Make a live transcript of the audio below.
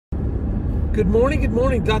Good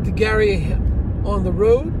morning. Dr. Gary on the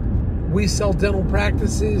road. We sell dental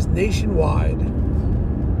practices nationwide.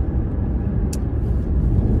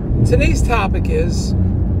 Today's topic is,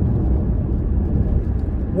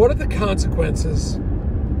 what are the consequences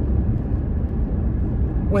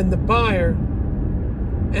when the buyer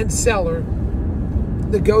and seller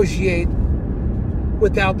negotiate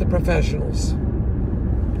without the professionals?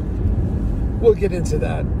 We'll get into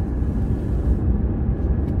that.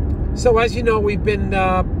 So as you know, we've been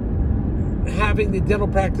having the dental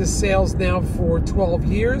practice sales now for 12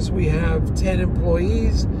 years. We have 10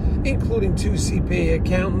 employees, including 2 CPA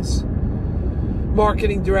accountants,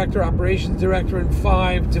 marketing director, operations director, and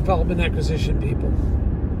 5 development acquisition people.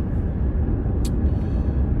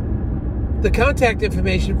 The contact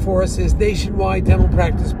information for us is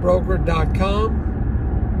nationwidedentalpracticebroker.com,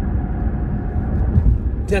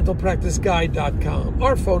 dentalpracticeguide.com.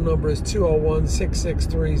 Our phone number is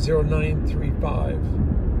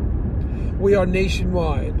 201-663-0935. We are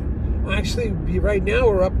nationwide. Actually, right now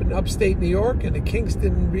we're up in upstate New York in the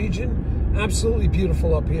Kingston region. Absolutely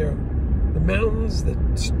beautiful up here. The mountains, the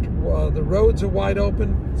roads are wide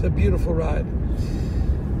open. It's a beautiful ride.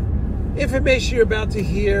 Information you're about to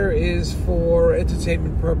hear is for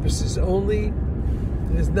entertainment purposes only.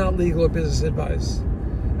 It is not legal or business advice.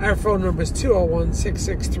 Our phone number is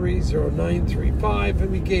 201-663-0935, and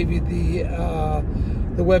we gave you the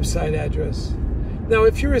website address. Now,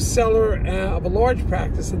 if you're a seller of a large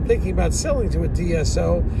practice and thinking about selling to a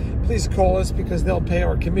DSO, please call us because they'll pay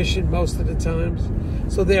our commission most of the times.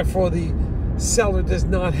 So therefore, the seller does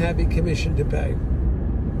not have a commission to pay.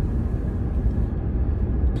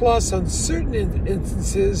 Plus, on certain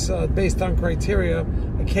instances, based on criteria,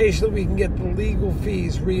 occasionally we can get the legal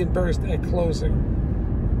fees reimbursed at closing.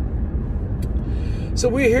 So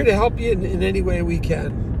we're here to help you in any way we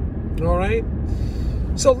can. All right?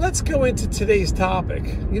 So let's go into today's topic.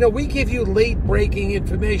 You know, we give you late-breaking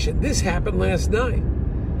information. This happened last night.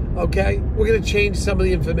 Okay? We're going to change some of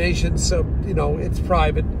the information so, you know, it's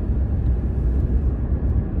private.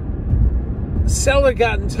 The seller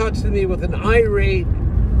got in touch with me with an irate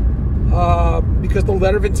because the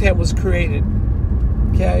letter of intent was created.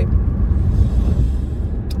 Okay?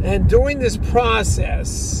 And during this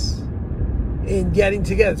process, in getting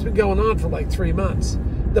together, it's been going on for like 3 months,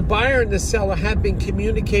 the buyer and the seller have been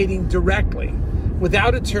communicating directly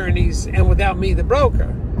without attorneys and without me, the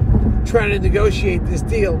broker, trying to negotiate this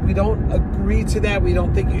deal. We don't agree to that. We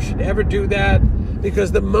don't think you should ever do that,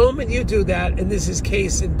 because the moment you do that, and this is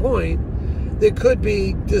case in point, there could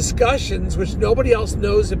be discussions which nobody else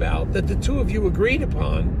knows about that the two of you agreed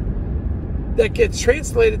upon that gets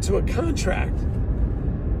translated to a contract,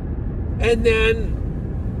 and then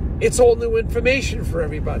it's all new information for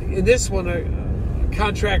everybody. In this one, a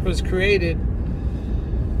contract was created,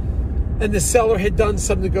 and the seller had done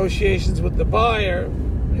some negotiations with the buyer.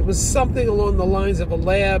 It was something along the lines of a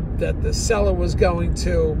lab that the seller was going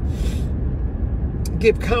to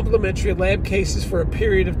give complimentary lab cases for a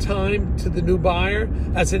period of time to the new buyer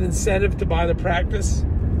as an incentive to buy the practice.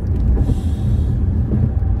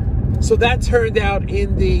 So that turned out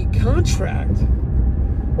in the contract.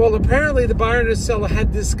 Well, apparently the buyer and the seller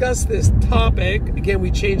had discussed this topic. Again, we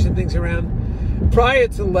changed some things around prior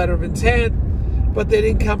to the letter of intent, but they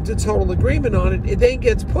didn't come to total agreement on it. It then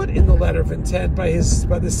gets put in the letter of intent by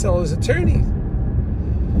the seller's attorney.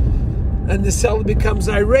 And the seller becomes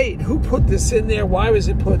irate. Who put this in there? Why was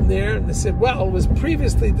it put in there? And they said, well, it was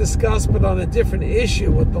previously discussed, but on a different issue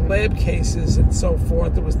with the lab cases and so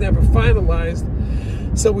forth. It was never finalized,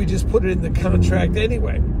 so we just put it in the contract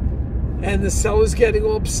anyway. And the seller's getting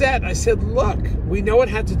all upset. I said, look, we know it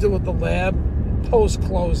had to do with the lab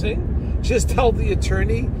post-closing. Just tell the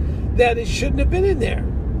attorney that it shouldn't have been in there.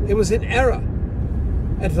 It was an error.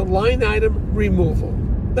 It's a line item removal.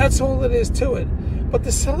 That's all it is to it. But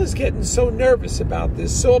the seller's getting so nervous about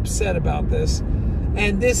this, so upset about this.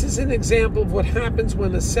 And this is an example of what happens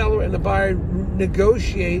when a seller and a buyer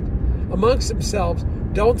negotiate amongst themselves.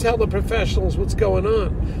 Don't tell the professionals what's going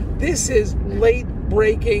on. This is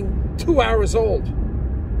late-breaking, 2 hours old.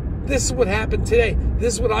 This is what happened today.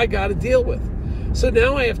 This is what I got to deal with. So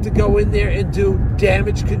now I have to go in there and do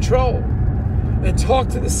damage control and talk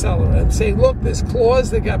to the seller and say, look, this clause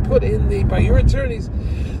that got put in by your attorneys,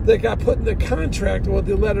 that got put in the contract or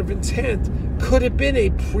the letter of intent, could have been a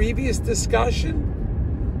previous discussion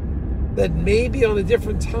that maybe on a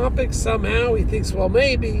different topic somehow. He thinks, well,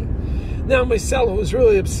 maybe. Now my seller was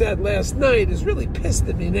really upset last night, is really pissed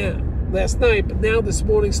at me now. Last night, but now this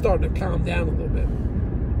morning starting to calm down a little bit.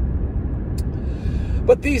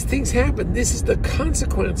 But these things happen. This is the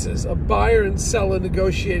consequences of buyer and seller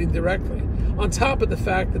negotiating directly. On top of the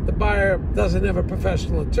fact that the buyer doesn't have a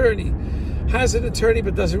professional attorney, has an attorney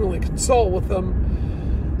but doesn't really consult with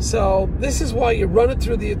them. So this is why you run it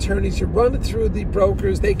through the attorneys, you run it through the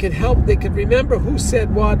brokers. They can help, they can remember who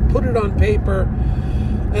said what, put it on paper,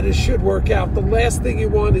 and it should work out. The last thing you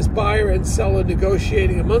want is buyer and seller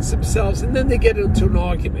negotiating amongst themselves, and then they get into an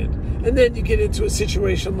argument. And then you get into a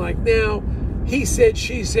situation like now, he said,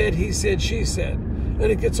 she said, he said, she said. And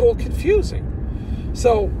it gets all confusing.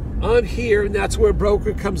 So I'm here, and that's where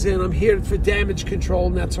broker comes in. I'm here for damage control,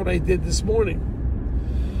 and that's what I did this morning.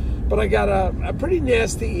 But I got a pretty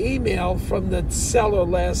nasty email from the seller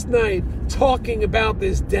last night talking about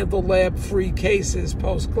this dental lab free cases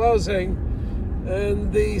post-closing,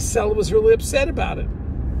 and the seller was really upset about it.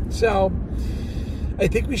 So I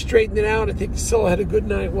think we straightened it out. I think the seller had a good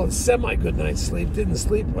night, well, a semi-good night's sleep, didn't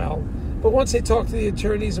sleep well. But once I talk to the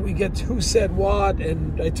attorneys and we get who said what,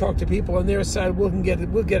 and I talk to people on their side, we'll get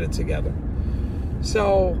it together.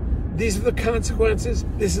 So these are the consequences.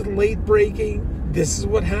 This is late breaking. This is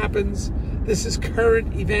what happens. This is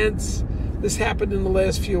current events. This happened in the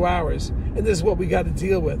last few hours. And this is what we got to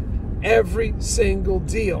deal with. Every single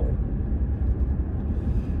deal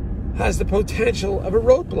has the potential of a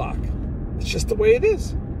roadblock. It's just the way it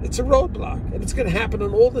is. It's a roadblock, and it's going to happen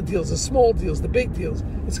on all the deals, the small deals, the big deals.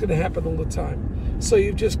 It's going to happen all the time. So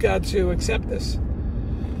you've just got to accept this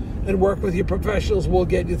and work with your professionals. We'll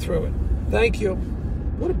get you through it. Thank you.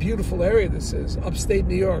 What a beautiful area this is. Upstate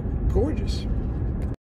New York. Gorgeous.